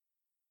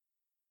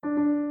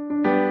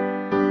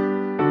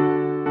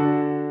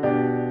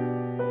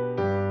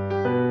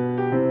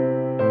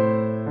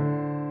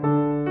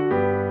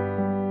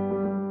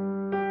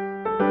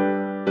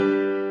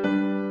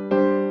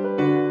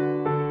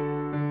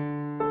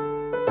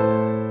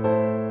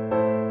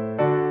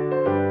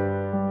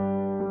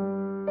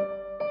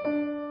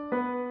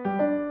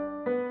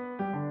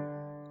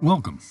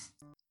Welcome.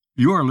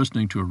 You are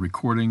listening to a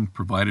recording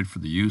provided for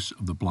the use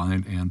of the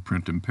blind and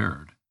print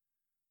impaired.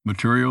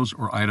 Materials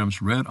or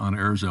items read on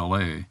Airs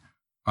LA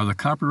are the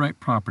copyright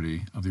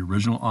property of the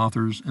original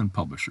authors and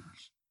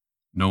publishers.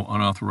 No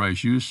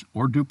unauthorized use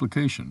or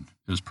duplication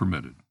is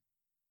permitted.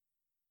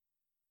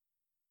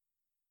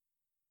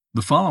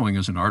 The following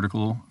is an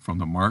article from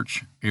the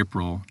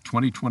March-April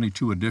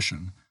 2022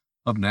 edition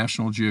of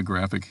National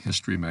Geographic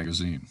History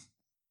magazine.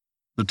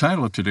 The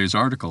title of today's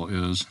article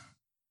is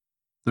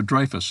The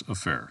Dreyfus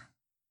Affair,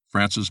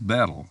 France's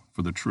Battle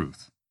for the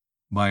Truth,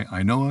 by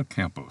Ainhoa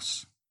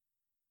Campos.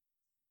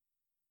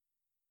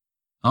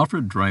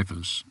 Alfred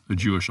Dreyfus, a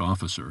Jewish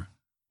officer,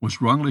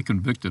 was wrongly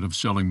convicted of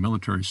selling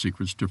military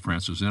secrets to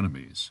France's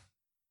enemies.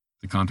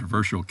 The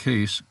controversial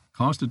case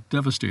caused a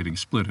devastating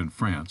split in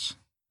France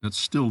that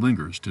still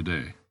lingers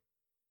today.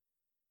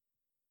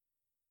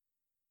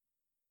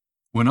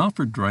 When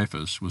Alfred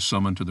Dreyfus was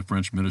summoned to the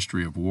French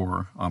Ministry of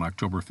War on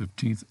October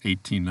 15,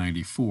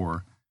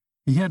 1894,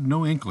 he had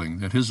no inkling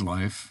that his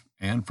life,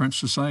 and French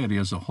society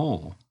as a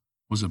whole,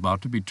 was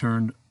about to be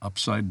turned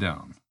upside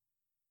down.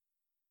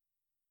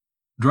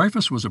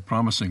 Dreyfus was a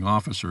promising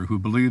officer who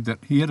believed that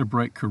he had a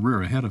bright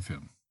career ahead of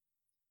him.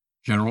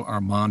 General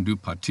Armand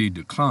Dupaty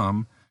de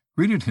Clam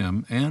greeted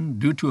him and,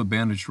 due to a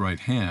bandaged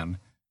right hand,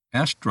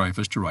 asked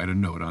Dreyfus to write a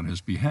note on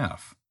his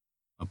behalf,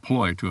 a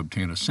ploy to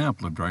obtain a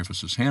sample of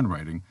Dreyfus's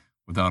handwriting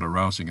without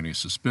arousing any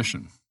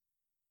suspicion.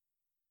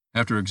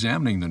 After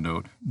examining the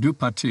note,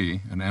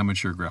 Dupaty, an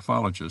amateur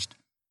graphologist,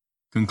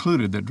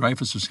 concluded that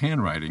Dreyfus's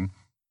handwriting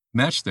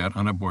matched that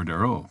on a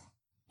bordereau,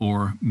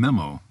 or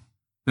memo,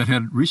 that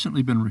had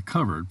recently been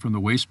recovered from the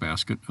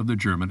wastebasket of the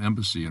German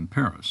embassy in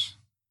Paris.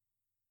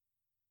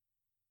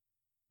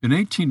 In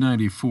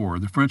 1894,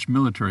 the French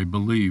military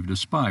believed a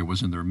spy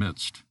was in their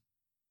midst.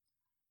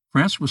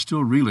 France was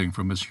still reeling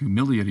from its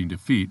humiliating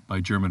defeat by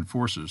German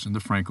forces in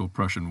the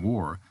Franco-Prussian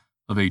War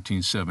of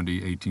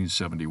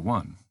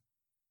 1870-1871.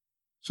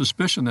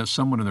 Suspicion that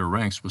someone in their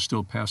ranks was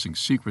still passing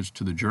secrets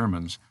to the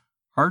Germans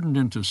hardened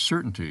into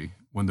certainty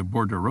when the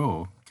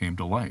bordereau came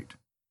to light.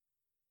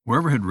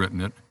 Whoever had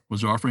written it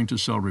was offering to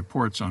sell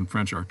reports on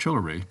French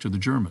artillery to the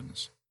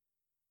Germans.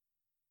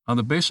 On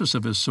the basis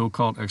of his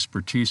so-called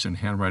expertise in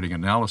handwriting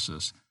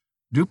analysis,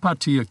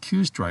 Dupaty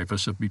accused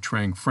Dreyfus of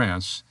betraying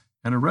France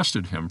and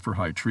arrested him for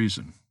high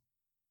treason.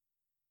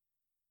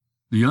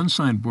 The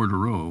unsigned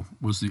bordereau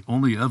was the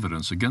only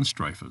evidence against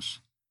Dreyfus,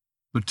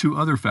 but two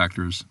other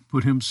factors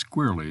put him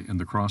squarely in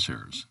the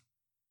crosshairs.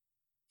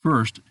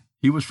 First,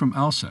 he was from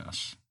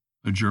Alsace,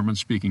 a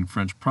German-speaking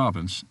French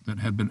province that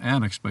had been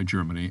annexed by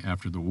Germany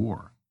after the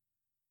war.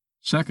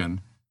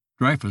 Second,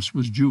 Dreyfus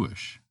was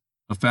Jewish,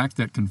 a fact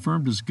that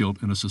confirmed his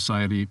guilt in a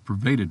society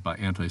pervaded by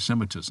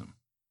anti-Semitism.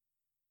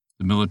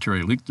 The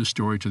military leaked the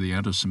story to the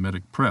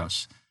anti-Semitic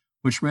press,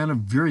 which ran a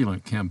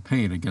virulent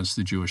campaign against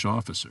the Jewish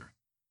officer.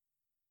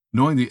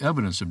 Knowing the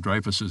evidence of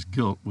Dreyfus's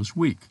guilt was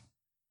weak,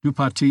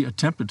 Dupaty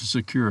attempted to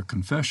secure a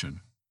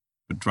confession,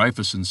 but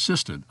Dreyfus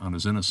insisted on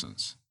his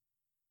innocence.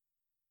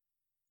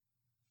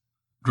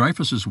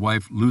 Dreyfus's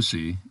wife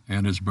Lucy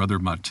and his brother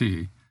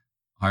Mathieu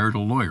hired a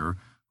lawyer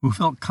who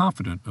felt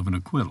confident of an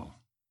acquittal.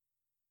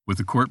 With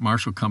the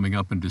court-martial coming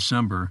up in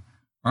December,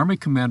 Army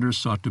commanders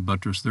sought to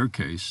buttress their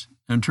case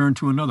and turned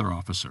to another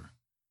officer,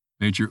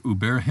 Major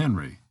Hubert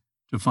Henry,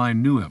 to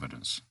find new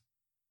evidence.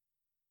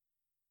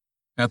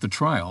 At the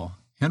trial,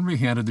 Henry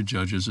handed the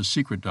judges a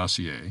secret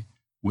dossier,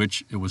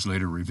 which, it was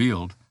later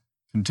revealed,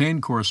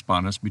 contained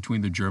correspondence between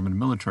the German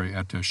military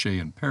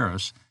attaché in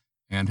Paris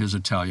and his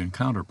Italian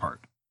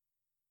counterpart.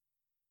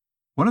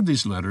 One of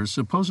these letters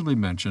supposedly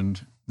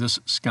mentioned this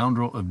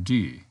scoundrel of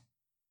D.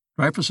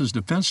 Dreyfus's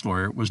defense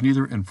lawyer was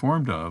neither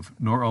informed of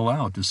nor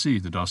allowed to see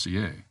the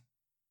dossier.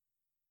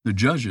 The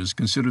judges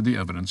considered the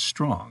evidence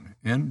strong,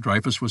 and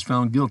Dreyfus was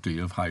found guilty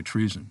of high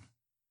treason.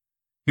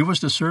 He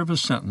was to serve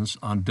his sentence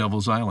on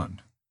Devil's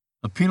Island,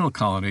 a penal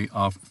colony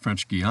off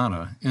French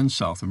Guiana in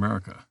South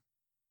America.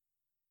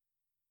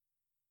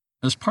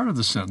 As part of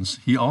the sentence,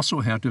 he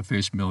also had to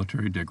face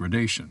military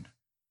degradation,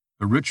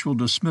 a ritual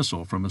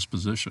dismissal from his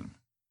position.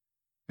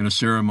 In a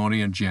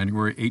ceremony in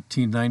January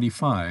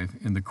 1895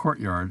 in the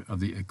courtyard of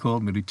the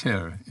École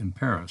Militaire in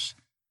Paris,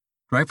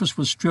 Dreyfus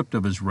was stripped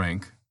of his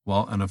rank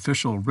while an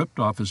official ripped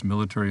off his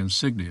military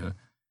insignia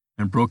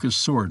and broke his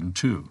sword in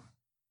two.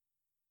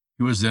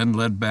 He was then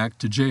led back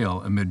to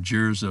jail amid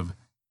jeers of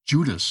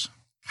 "Judas,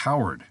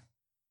 coward,"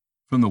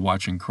 from the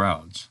watching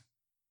crowds.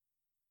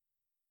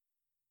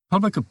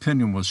 Public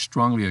opinion was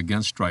strongly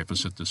against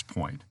Dreyfus at this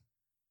point.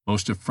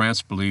 Most of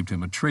France believed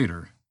him a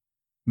traitor,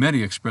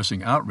 many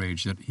expressing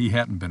outrage that he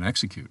hadn't been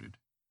executed.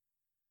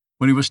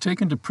 When he was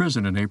taken to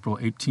prison in April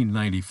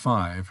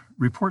 1895,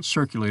 reports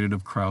circulated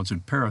of crowds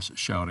in Paris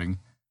shouting,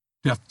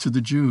 "Death to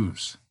the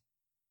Jews!"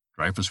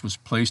 Dreyfus was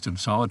placed in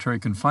solitary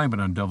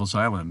confinement on Devil's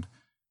Island,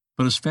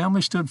 but his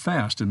family stood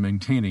fast in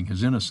maintaining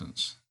his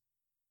innocence.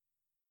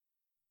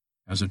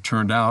 As it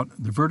turned out,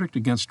 the verdict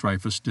against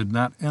Dreyfus did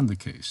not end the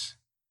case.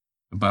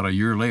 About a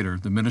year later,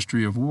 the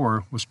Ministry of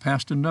War was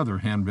passed another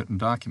handwritten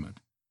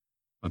document,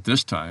 but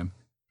this time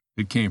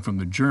it came from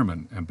the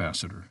German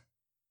ambassador.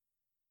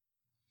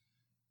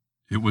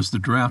 It was the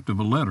draft of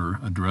a letter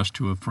addressed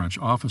to a French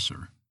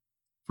officer,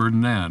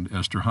 Ferdinand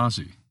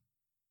Esterhazy.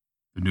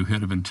 The new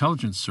head of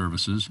intelligence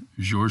services,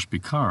 Georges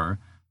Picard,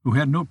 who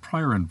had no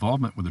prior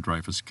involvement with the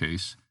Dreyfus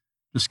case,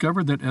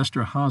 discovered that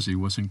Esterhazy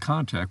was in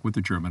contact with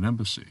the German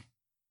embassy.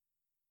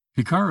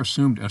 Picard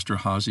assumed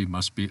Esterhazy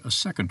must be a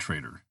second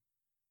traitor,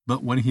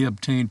 but when he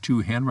obtained 2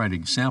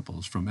 handwriting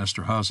samples from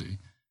Esterhazy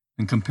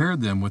and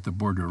compared them with the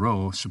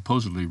bordereau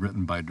supposedly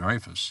written by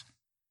Dreyfus,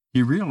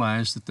 he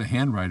realized that the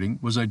handwriting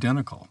was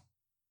identical.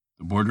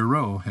 The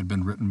bordereau had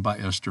been written by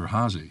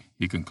Esterhazy,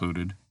 he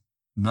concluded,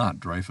 not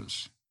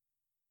Dreyfus.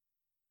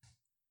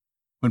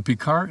 When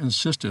Picard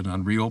insisted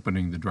on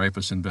reopening the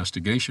Dreyfus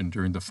investigation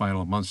during the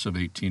final months of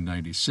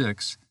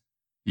 1896,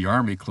 the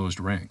Army closed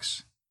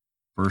ranks.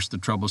 First, the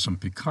troublesome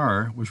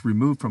Picard was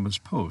removed from his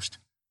post,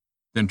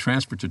 then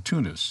transferred to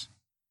Tunis.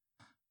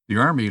 The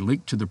Army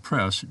leaked to the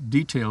press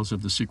details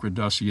of the secret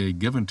dossier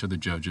given to the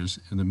judges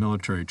in the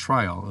military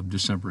trial of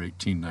December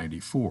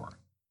 1894.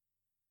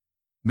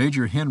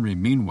 Major Henry,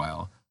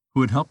 meanwhile,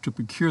 who had helped to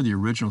procure the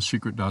original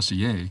secret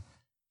dossier,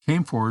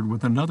 came forward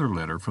with another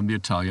letter from the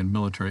Italian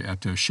military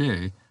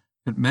attaché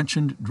that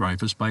mentioned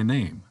Dreyfus by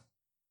name.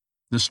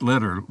 This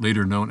letter,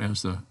 later known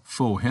as the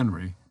Faux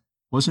Henry,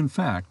 was in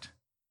fact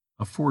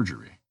a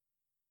forgery.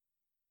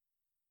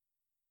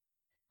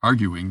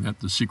 Arguing that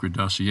the secret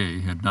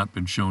dossier had not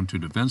been shown to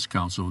defense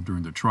counsel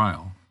during the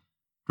trial,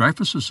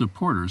 Dreyfus's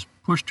supporters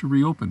pushed to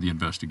reopen the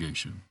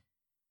investigation.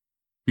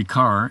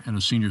 Picard and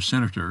a senior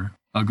senator,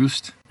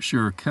 Auguste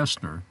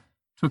Scherer-Kestner,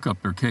 took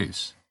up their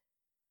case.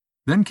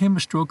 Then came a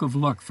stroke of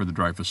luck for the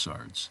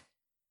Dreyfusards.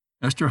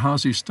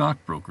 Esterhazy's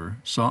stockbroker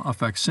saw a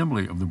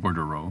facsimile of the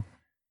bordereau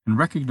and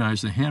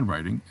recognized the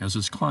handwriting as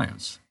his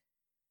client's.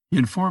 He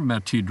informed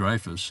Mathilde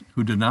Dreyfus,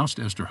 who denounced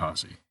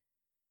Esterhazy.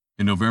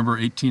 In November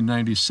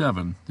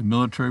 1897, the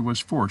military was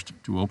forced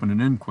to open an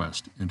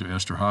inquest into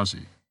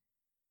Esterhazy.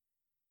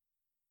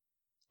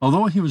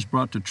 Although he was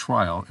brought to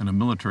trial in a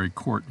military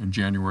court in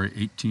January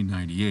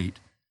 1898,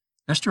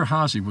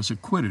 Esterhazy was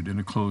acquitted in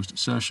a closed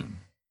session.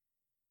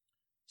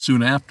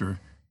 Soon after,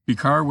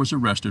 Picard was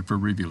arrested for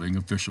revealing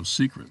official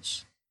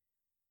secrets.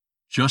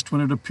 Just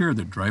when it appeared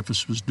that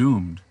Dreyfus was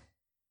doomed,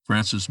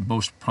 France's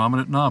most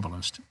prominent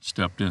novelist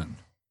stepped in.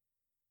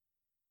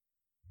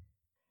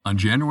 On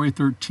January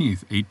 13,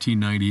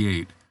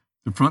 1898,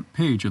 the front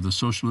page of the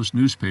socialist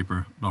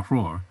newspaper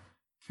L'Aurore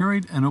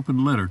carried an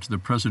open letter to the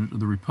President of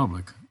the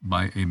Republic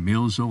by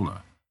Émile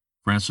Zola,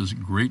 France's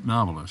great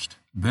novelist,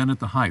 then at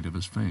the height of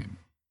his fame.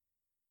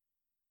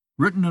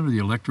 Written under the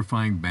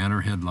electrifying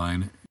banner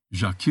headline,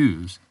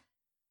 J'accuse,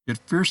 it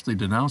fiercely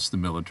denounced the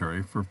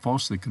military for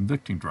falsely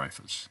convicting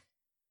Dreyfus.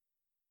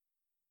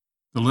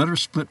 The letter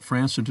split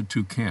France into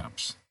 2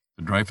 camps,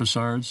 the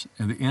Dreyfusards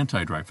and the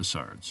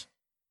anti-Dreyfusards.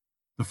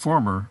 The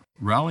former,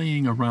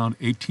 rallying around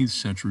 18th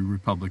century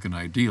Republican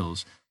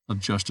ideals of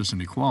justice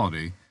and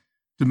equality,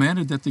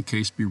 demanded that the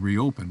case be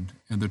reopened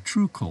and the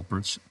true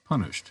culprits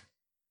punished.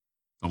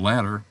 The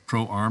latter,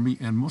 pro-army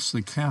and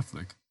mostly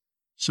Catholic,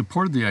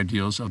 supported the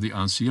ideals of the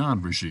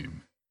Ancien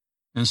regime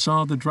and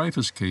saw the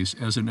Dreyfus case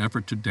as an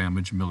effort to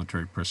damage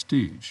military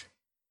prestige.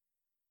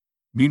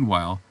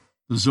 Meanwhile,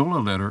 the Zola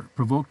letter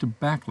provoked a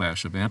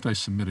backlash of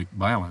anti-Semitic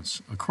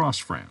violence across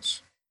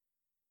France.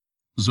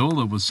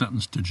 Zola was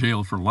sentenced to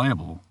jail for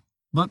libel,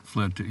 but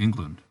fled to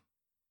England.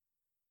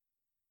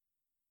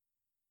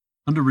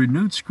 Under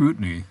renewed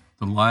scrutiny,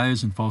 the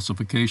lies and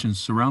falsifications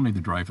surrounding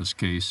the Dreyfus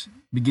case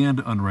began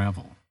to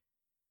unravel.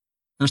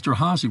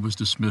 Esterhazy was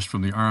dismissed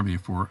from the army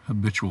for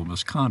habitual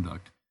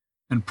misconduct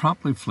and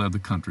promptly fled the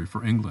country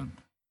for England.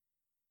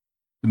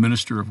 The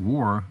Minister of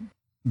War,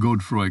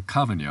 Godefroy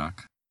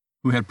Cavaignac,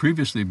 who had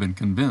previously been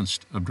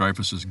convinced of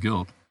Dreyfus's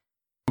guilt,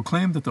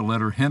 proclaimed that the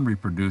letter Henry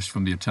produced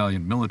from the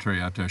Italian military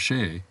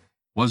attaché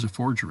was a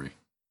forgery.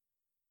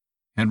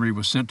 Henry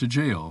was sent to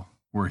jail,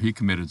 where he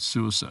committed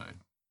suicide.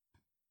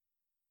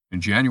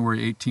 In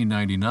January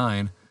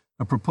 1899,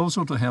 a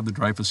proposal to have the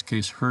Dreyfus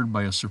case heard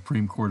by a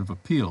Supreme Court of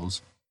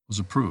Appeals was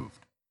approved.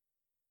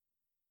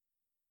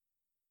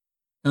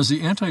 As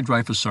the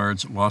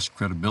anti-Dreyfusards lost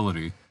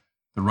credibility,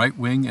 the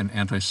right-wing and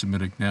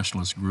anti-Semitic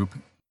nationalist group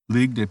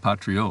Ligue des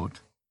Patriotes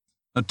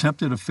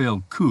attempted a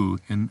failed coup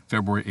in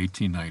February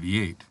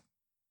 1898.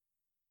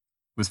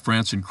 With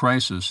France in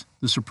crisis,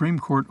 the Supreme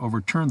Court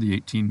overturned the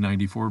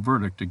 1894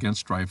 verdict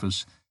against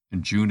Dreyfus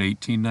in June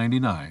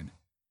 1899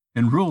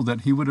 and ruled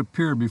that he would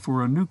appear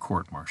before a new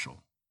court-martial.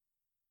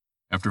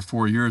 After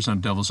 4 years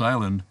on Devil's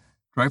Island,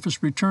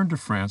 Dreyfus returned to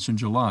France in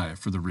July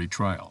for the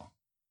retrial.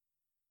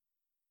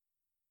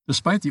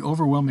 Despite the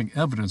overwhelming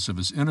evidence of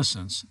his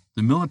innocence,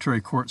 the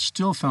military court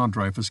still found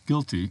Dreyfus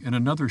guilty in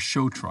another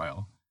show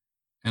trial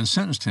and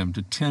sentenced him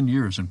to 10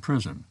 years in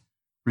prison,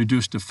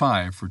 reduced to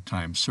 5 for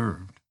time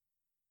served.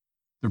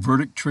 The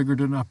verdict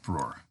triggered an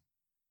uproar.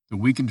 The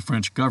weakened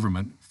French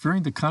government,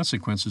 fearing the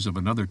consequences of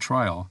another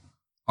trial,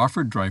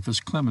 offered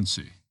Dreyfus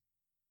clemency.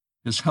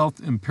 His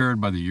health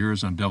impaired by the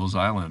years on Devil's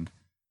Island,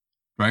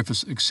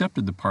 Dreyfus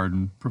accepted the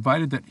pardon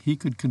provided that he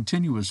could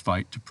continue his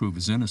fight to prove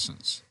his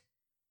innocence.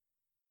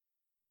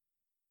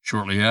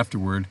 Shortly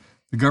afterward,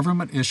 The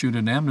government issued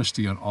an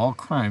amnesty on all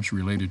crimes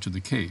related to the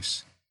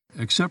case,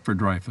 except for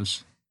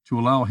Dreyfus, to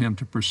allow him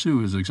to pursue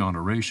his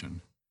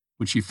exoneration,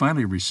 which he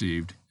finally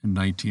received in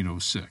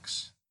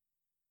 1906.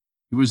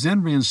 He was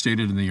then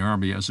reinstated in the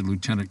Army as a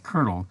lieutenant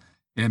colonel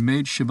and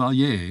made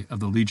Chevalier of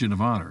the Legion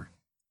of Honor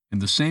in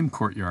the same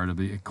courtyard of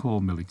the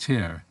École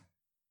Militaire,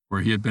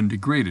 where he had been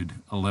degraded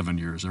 11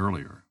 years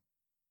earlier.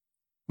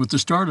 With the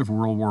start of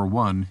World War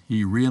I,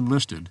 he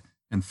re-enlisted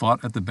and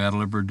fought at the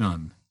Battle of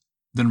Verdun,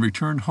 then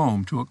returned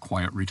home to a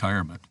quiet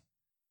retirement.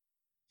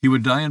 He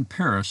would die in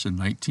Paris in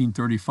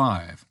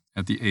 1935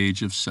 at the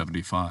age of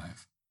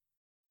 75.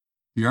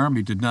 The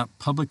Army did not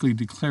publicly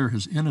declare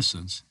his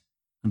innocence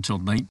until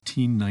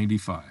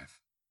 1995.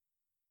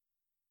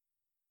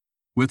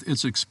 With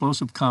its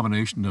explosive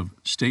combination of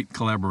state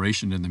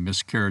collaboration in the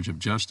miscarriage of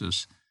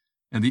justice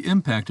and the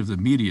impact of the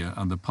media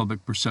on the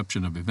public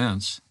perception of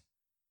events,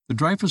 the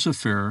Dreyfus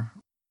Affair,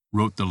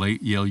 wrote the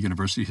late Yale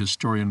University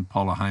historian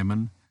Paula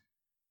Hyman,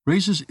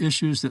 raises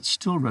issues that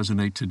still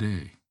resonate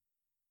today.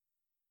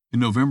 In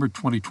November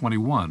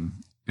 2021,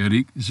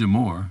 Éric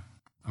Zemmour,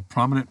 a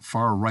prominent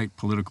far-right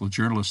political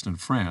journalist in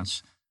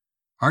France,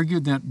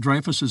 argued that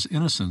Dreyfus's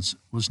innocence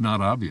was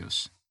not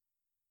obvious,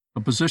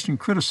 a position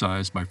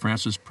criticized by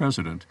France's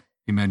President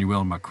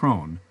Emmanuel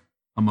Macron,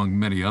 among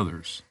many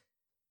others.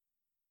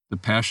 The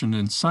passion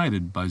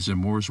incited by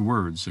Zemmour's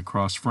words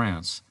across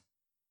France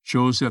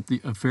shows that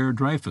the affaire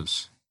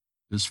Dreyfus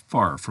is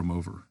far from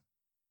over.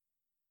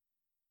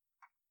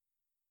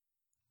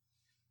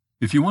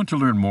 If you want to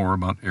learn more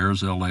about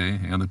AIRS LA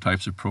and the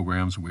types of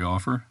programs we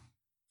offer,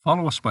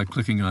 follow us by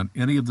clicking on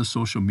any of the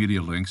social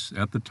media links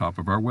at the top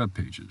of our web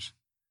pages.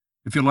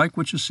 If you like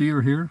what you see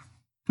or hear,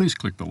 please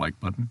click the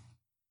like button.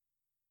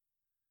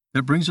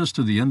 That brings us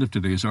to the end of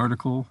today's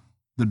article,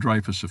 The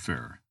Dreyfus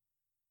Affair,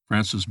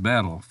 France's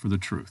Battle for the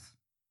Truth.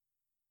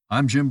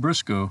 I'm Jim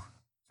Briscoe.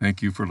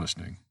 Thank you for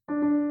listening.